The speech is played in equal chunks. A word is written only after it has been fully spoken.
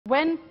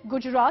when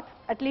Gujarat,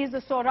 at least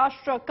the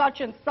Saurashtra, Kutch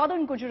and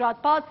southern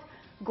Gujarat parts,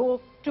 go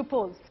to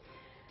polls.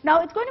 Now,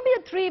 it's going to be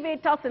a three-way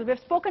tussle. We've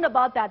spoken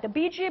about that, the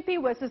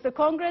BJP versus the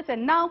Congress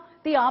and now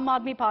the Aam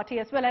Aadmi Party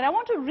as well. And I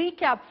want to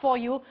recap for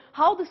you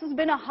how this has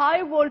been a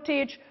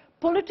high-voltage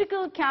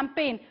political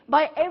campaign by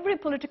every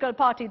political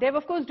party. They've,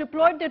 of course,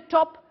 deployed their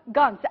top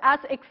guns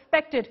as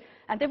expected,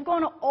 and they've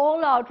gone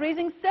all out,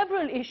 raising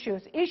several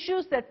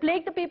issues that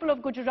plague the people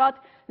of Gujarat,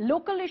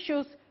 local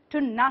issues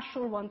to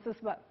national ones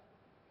as well.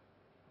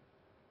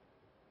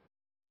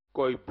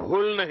 कोई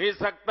भूल नहीं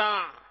सकता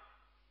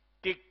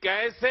कि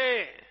कैसे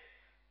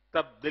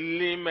तब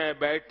दिल्ली में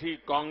बैठी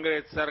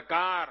कांग्रेस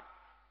सरकार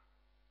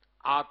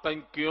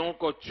आतंकियों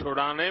को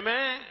छुड़ाने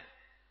में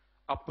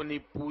अपनी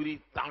पूरी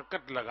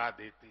ताकत लगा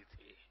देती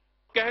थी।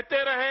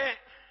 कहते रहे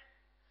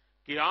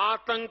कि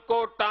आतंक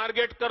को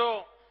टारगेट करो,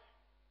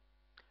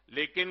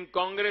 लेकिन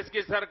कांग्रेस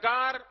की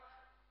सरकार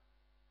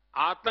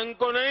आतंक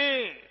को नहीं,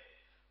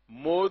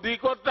 मोदी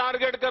को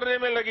टारगेट करने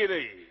में लगी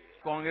रही।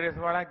 कांग्रेस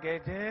वाला कहे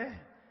छे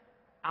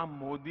आ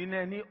मोदी ने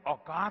एनी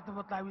औकात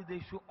बतावी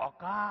दईशु।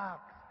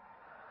 औकात,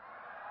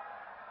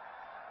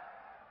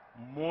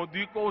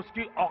 मोदी को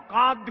उसकी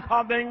औकात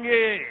दिखा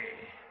देंगे।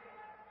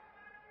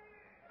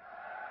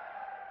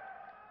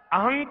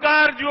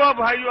 अहंकार जुओ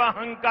भाइयों,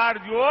 अहंकार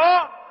जुओ।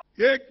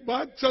 एक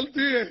बात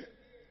चलती है,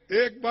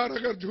 एक बार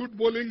अगर झूठ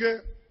बोलेंगे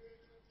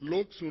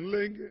लोग सुन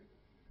लेंगे,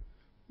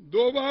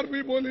 दो बार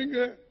भी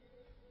बोलेंगे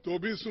तो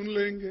भी सुन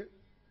लेंगे।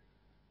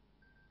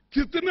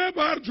 कितने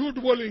बार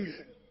झूठ बोलेंगे?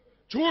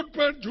 झूठ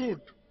पर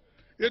झूठ,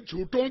 ये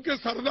झूठों के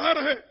सरदार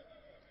है।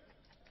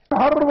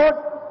 हर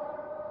वक्त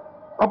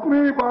अपनी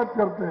ही बात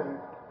करते हैं।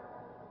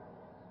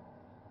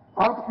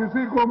 आप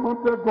किसी को मत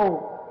देखो,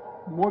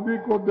 मोदी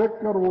को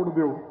देखकर वोट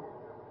दो।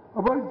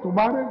 अब भाई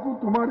तुम्हारे को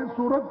तुम्हारी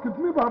सूरत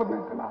कितनी बार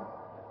देखना?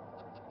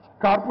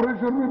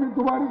 कारपोरेशन में भी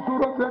तुम्हारी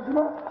सूरत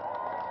देखना,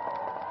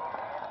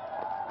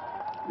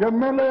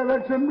 एमएलए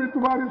इलेक्शन भी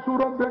तुम्हारी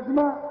सूरत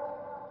देखना,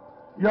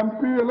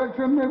 एमपी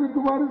इलेक्शन में भी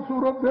तुम्हारी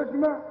सूरत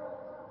देखना।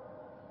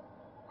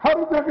 हर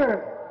जगह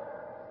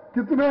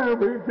कितने हैं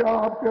भाई? क्या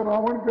आपके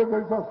रावण के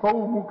जैसा 100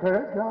 मुख है?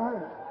 क्या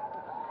है?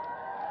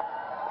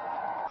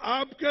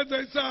 आपके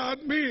जैसा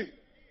आदमी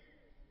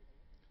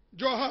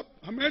जो आप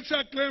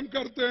हमेशा क्लेम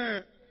करते हैं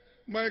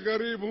मैं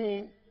गरीब हूं,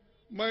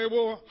 मैं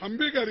वो, हम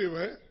भी गरीब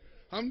है,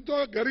 हम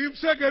तो गरीब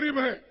से गरीब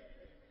है,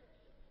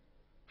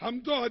 हम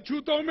तो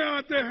अछूतों में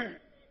आते हैं।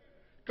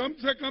 कम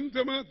से कम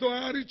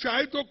तुम्हारी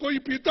चाय तो कोई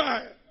पीता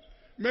है,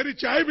 मेरी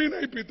चाय भी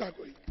नहीं पीता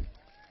कोई।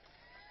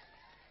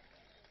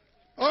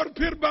 और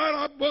फिर बार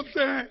आप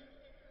बोलते हैं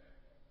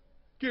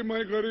कि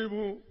मैं गरीब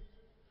हूं,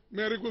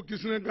 मेरे को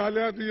किसने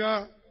गालियां दिया,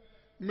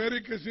 मेरी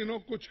किसी ने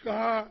कुछ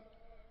कहा,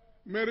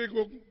 मेरे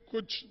को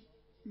कुछ,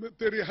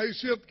 तेरी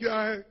हैसियत क्या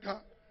है कहा।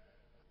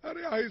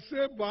 अरे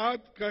ऐसे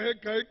बात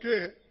कह के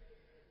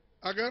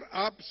अगर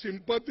आप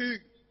सिंपैथी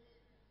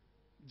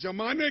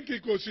जमाने की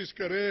कोशिश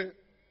करें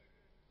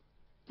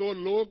तो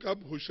लोग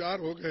अब होशियार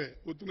हो गए,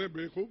 उतने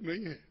बेवकूफ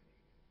नहीं है।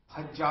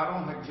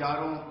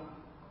 हजारों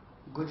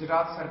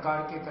गुजरात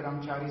सरकार के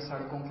कर्मचारी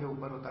सड़कों के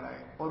ऊपर उतर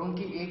आए और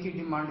उनकी एक ही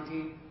डिमांड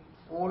थी,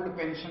 ओल्ड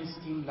पेंशन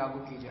स्कीम लागू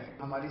की जाए।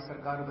 हमारी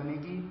सरकार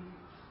बनेगी,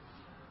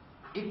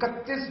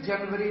 31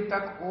 जनवरी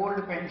तक ओल्ड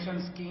पेंशन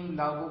स्कीम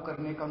लागू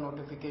करने का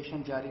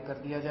नोटिफिकेशन जारी कर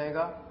दिया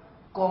जाएगा।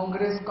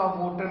 कांग्रेस का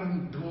वोटर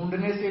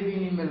ढूंढने से भी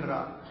नहीं मिल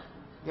रहा।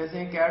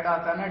 जैसे एक ऐड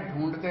आता ना,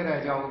 ढूंढते रह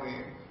जाओगे,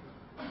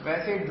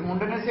 वैसे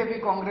ढूंढने से भी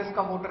कांग्रेस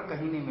का वोटर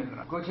कहीं नहीं मिल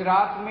रहा।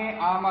 गुजरात में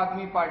आम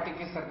आदमी पार्टी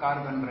की सरकार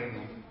बन रही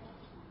है।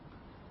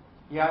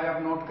 ये आज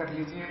आप नोट कर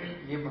लीजिए,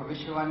 ये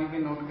भविष्यवाणी भी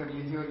नोट कर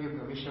लीजिए और ये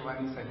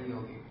भविष्यवाणी सही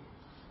होगी।